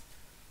do you...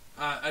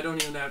 I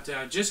don't even have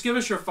to... just give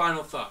us your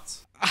final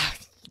thoughts.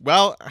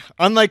 Well,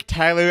 unlike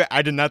Tyler,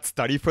 I did not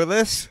study for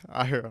this.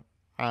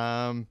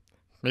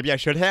 Maybe I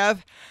should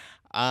have.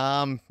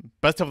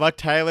 Best of luck,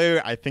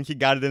 Tyler. I think you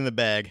got it in the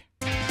bag.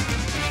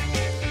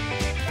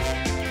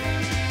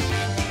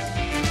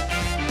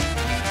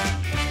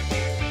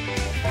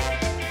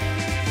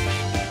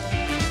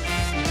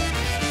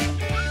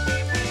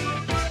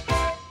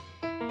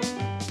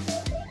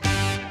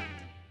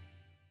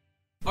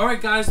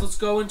 Alright guys, let's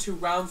go into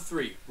round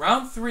 3.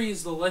 Round 3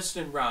 is the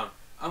listening round.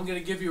 I'm going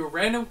to give you a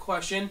random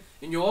question,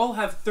 and you all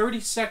have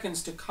 30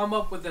 seconds to come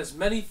up with as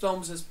many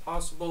films as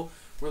possible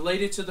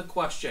related to the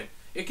question.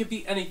 It could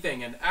be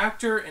anything, an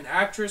actor, an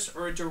actress,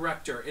 or a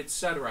director,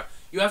 etc.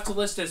 You have to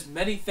list as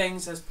many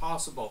things as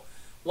possible.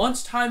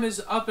 Once time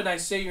is up and I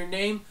say your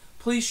name,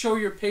 please show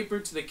your paper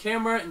to the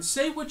camera and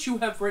say what you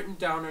have written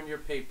down on your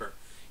paper.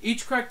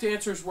 Each correct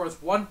answer is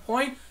worth 1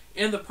 point,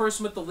 and the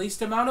person with the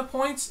least amount of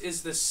points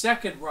is the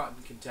second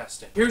rotten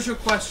contestant. Here's your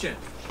question.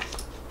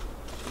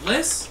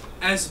 List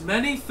as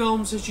many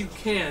films as you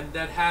can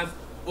that have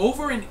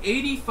over an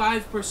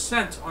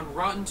 85% on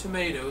Rotten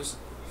Tomatoes,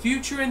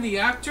 featuring the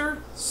actor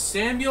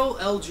Samuel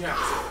L.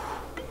 Jackson.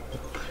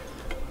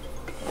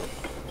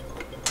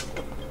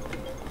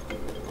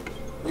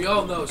 We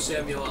all know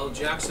Samuel L.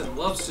 Jackson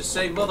loves to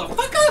say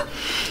motherfucker!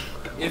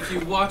 If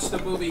you watch the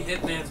movie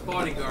Hitman's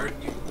Bodyguard,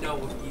 you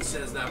know he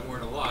says that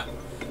word a lot.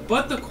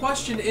 But the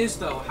question is,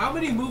 though, how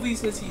many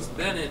movies has he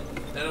been in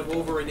that have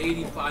over an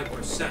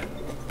 85%?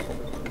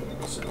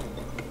 So,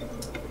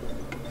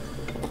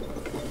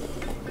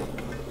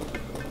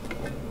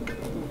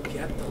 who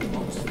get the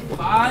most?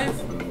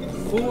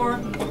 5, 4,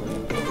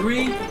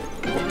 3,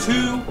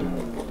 2,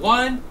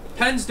 1.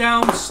 Pens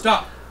down,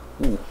 stop.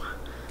 Ooh.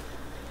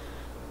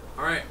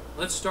 Alright,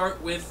 let's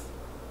start with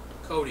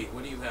Cody.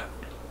 What do you have?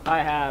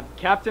 I have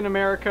Captain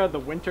America, the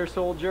Winter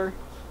Soldier,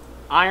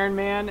 Iron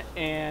Man,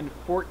 and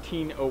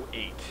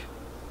 1408.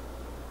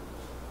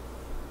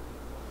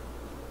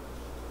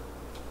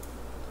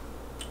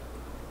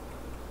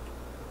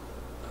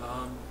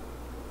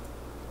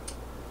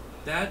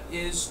 That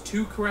is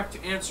 2 correct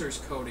answers,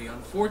 Cody.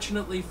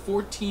 Unfortunately,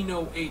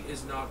 1408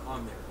 is not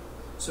on there.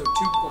 So 2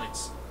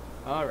 points.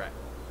 Alright.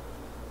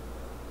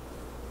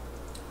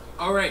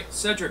 Alright,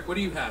 Cedric, what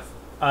do you have?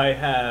 I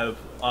have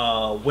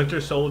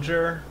Winter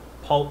Soldier,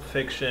 Pulp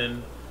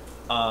Fiction,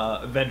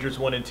 Avengers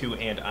 1 and 2,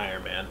 and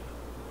Iron Man.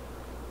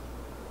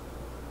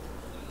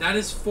 That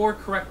is 4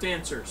 correct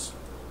answers.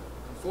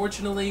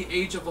 Unfortunately,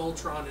 Age of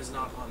Ultron is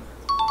not on there.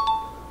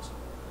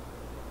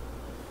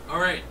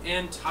 Alright,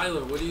 and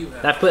Tyler, what do you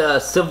have? I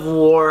put Civil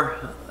War,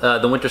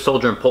 The Winter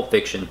Soldier, and Pulp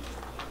Fiction.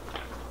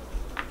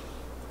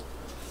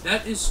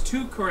 That is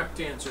 2 correct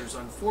answers.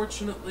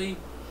 Unfortunately,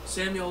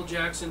 Samuel L.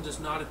 Jackson does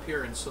not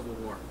appear in Civil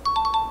War.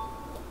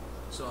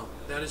 So,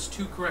 that is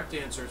 2 correct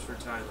answers for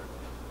Tyler.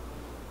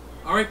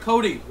 Alright,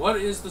 Cody, what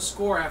is the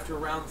score after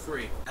round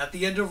 3? At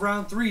the end of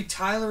round 3,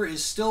 Tyler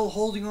is still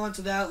holding on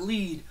to that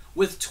lead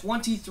with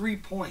 23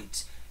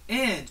 points.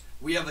 And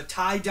we have a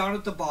tie down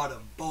at the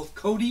bottom. Both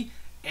Cody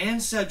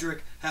and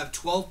Cedric have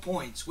 12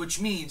 points,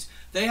 which means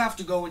they have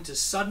to go into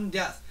sudden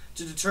death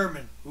to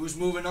determine who's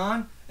moving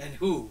on and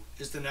who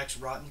is the next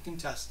rotten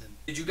contestant.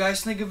 Did you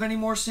guys think of any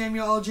more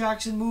Samuel L.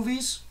 Jackson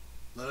movies?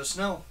 Let us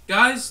know.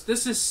 Guys,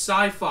 this is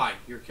sci-fi,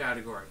 your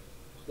category.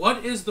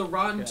 What is the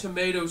Rotten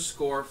Tomatoes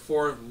score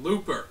for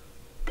Looper?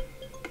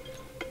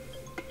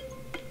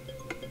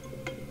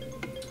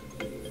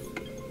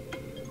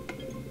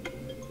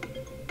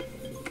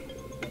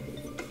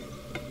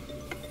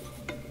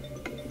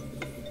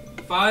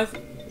 Five,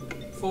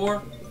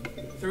 4,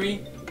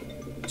 3,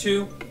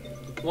 2,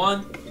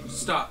 1,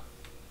 stop.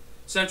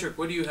 Cedric,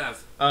 what do you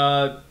have?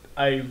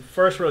 I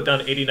first wrote down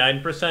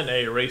 89%, I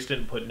erased it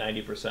and put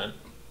 90%.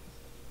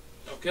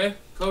 Okay.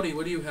 Cody,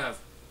 what do you have?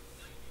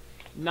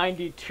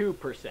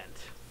 92%.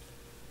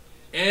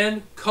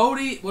 And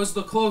Cody was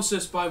the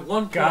closest by 1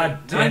 point.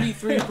 God damn.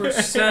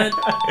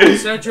 93%.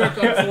 Cedric,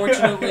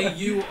 unfortunately,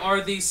 you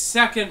are the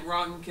second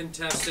rotten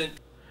contestant.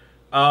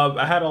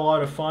 I had a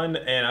lot of fun,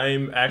 and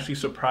I'm actually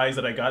surprised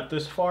that I got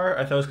this far.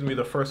 I thought it was going to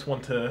be the first one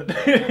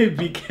to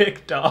be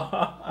kicked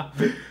off.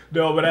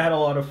 No, but I had a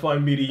lot of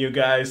fun meeting you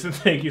guys, and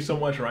thank you so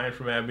much, Ryan,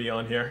 for having me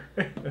on here.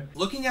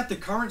 Looking at the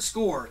current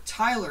score,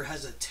 Tyler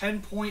has a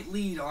 10-point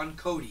lead on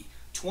Cody,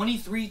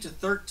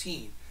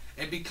 23-13.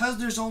 And because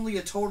there's only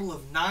a total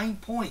of 9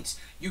 points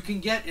you can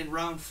get in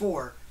round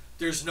 4,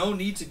 there's no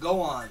need to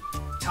go on.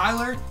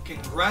 Tyler,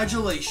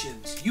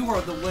 congratulations. You are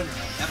the winner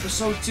of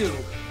episode 2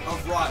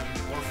 of Rotten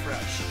or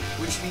Fresh,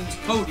 which means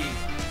Cody,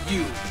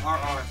 you are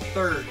our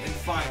third and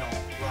final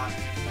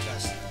Rotten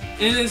contestant.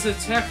 It is a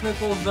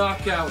technical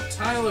knockout.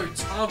 Tyler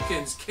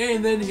Tompkins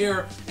came in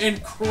here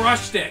and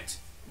crushed it.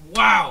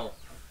 Wow.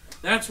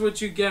 That's what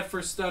you get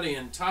for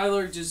studying.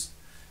 Tyler,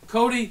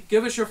 Cody,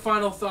 give us your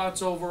final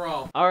thoughts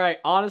overall. Alright,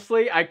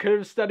 honestly, I could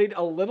have studied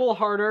a little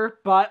harder,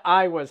 but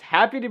I was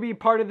happy to be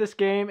part of this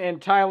game,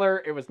 and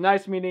Tyler, it was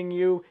nice meeting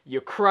you.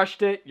 You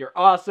crushed it. You're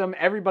awesome.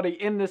 Everybody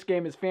in this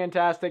game is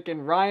fantastic,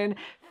 and Ryan,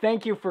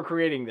 thank you for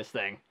creating this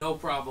thing. No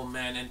problem,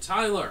 man. And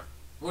Tyler,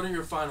 what are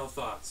your final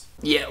thoughts?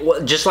 Yeah,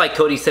 well, just like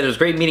Cody said, it was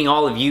great meeting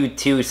all of you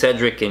too.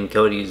 Cedric and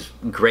Cody's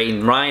great.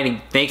 And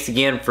Ryan, thanks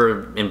again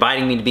for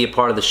inviting me to be a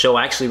part of the show.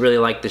 I actually really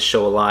like this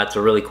show a lot. It's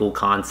a really cool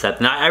concept.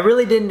 And I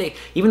really didn't,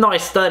 even though I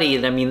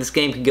studied, I mean, this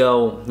game could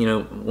go, you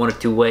know, one of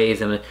two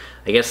ways. And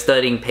I guess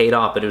studying paid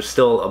off, but it was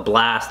still a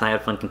blast. And I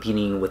had fun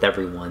competing with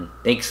everyone.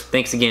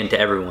 Thanks again to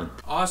everyone.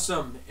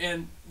 Awesome.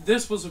 And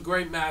this was a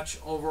great match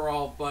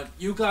overall, but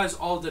you guys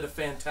all did a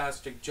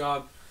fantastic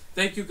job.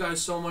 Thank you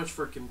guys so much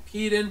for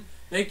competing.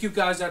 Thank you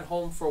guys at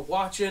home for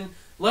watching.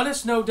 Let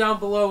us know down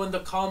below in the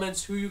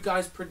comments who you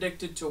guys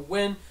predicted to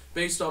win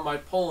based on my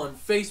poll on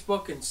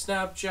Facebook and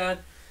Snapchat.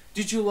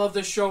 Did you love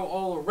the show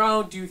all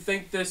around? Do you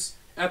think this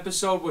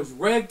episode was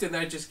rigged and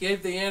I just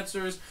gave the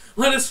answers?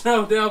 Let us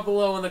know down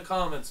below in the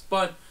comments.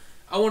 But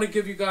I want to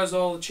give you guys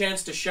all a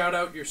chance to shout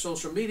out your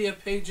social media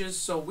pages.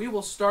 So we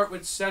will start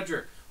with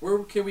Cedric. Where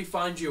can we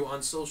find you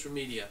on social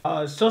media?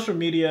 Social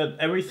media,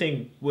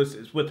 everything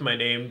is with my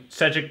name,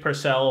 Cedric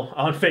Purcell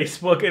on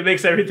Facebook. It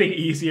makes everything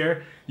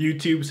easier.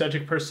 YouTube,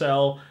 Cedric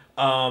Purcell.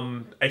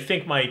 I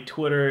think my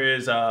Twitter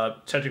is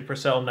Cedric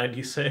Purcell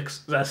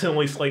 96. That's the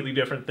only slightly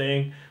different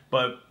thing.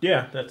 But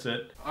yeah, that's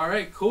it. All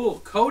right, cool.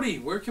 Cody,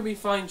 where can we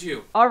find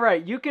you? All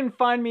right, you can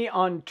find me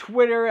on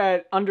Twitter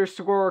at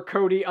 _Cody_Curtis,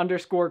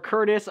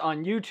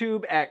 on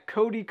YouTube at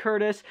Cody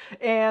Curtis,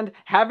 and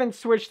haven't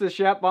switched this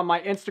yet, but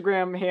my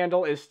Instagram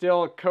handle is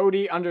still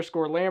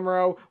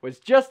Cody_Lamoureux. Was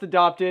just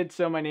adopted,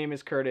 so my name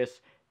is Curtis,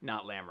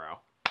 not Lamoureux.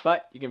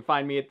 But you can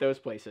find me at those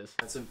places.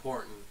 That's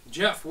important.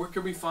 Jeff, where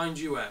can we find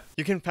you at?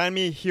 You can find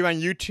me here on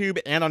YouTube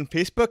and on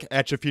Facebook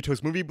at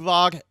Jeffito's Movie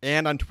Blog,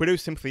 and on Twitter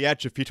simply at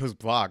Jeffito's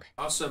Blog.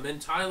 Awesome.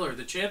 And Tyler,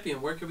 the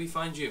champion, where can we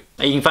find you?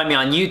 You can find me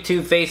on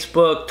YouTube,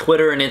 Facebook,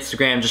 Twitter, and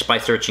Instagram just by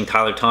searching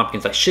Tyler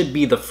Tompkins. I should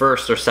be the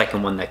first or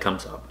second one that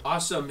comes up.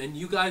 Awesome. And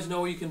you guys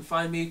know where you can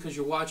find me because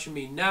you're watching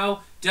me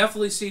now.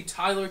 Definitely see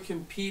Tyler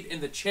compete in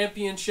the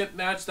championship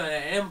match that I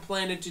am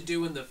planning to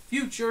do in the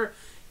future.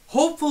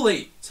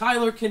 Hopefully,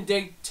 Tyler can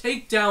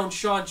take down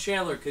Sean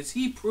Chandler because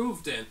he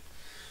proved it.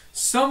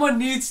 Someone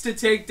needs to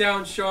take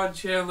down Sean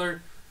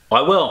Chandler. I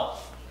will.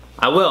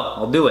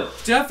 I'll do it.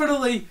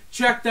 Definitely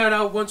check that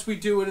out once we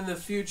do it in the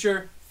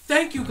future.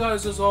 Thank you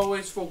guys as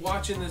always for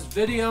watching this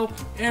video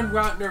and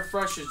Rotten or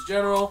Fresh as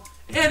general.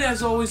 And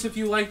as always, if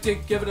you liked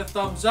it, give it a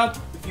thumbs up.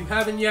 If you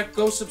haven't yet,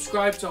 go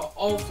subscribe to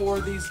all 4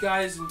 of these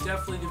guys and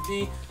definitely to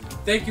me.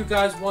 Thank you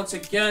guys once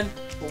again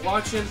for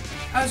watching.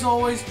 As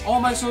always,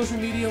 all my social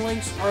media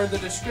links are in the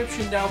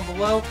description down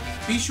below.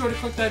 Be sure to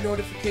click that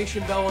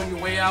notification bell on your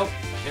way out,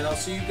 and I'll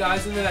see you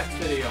guys in the next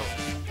video.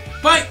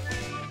 Bye!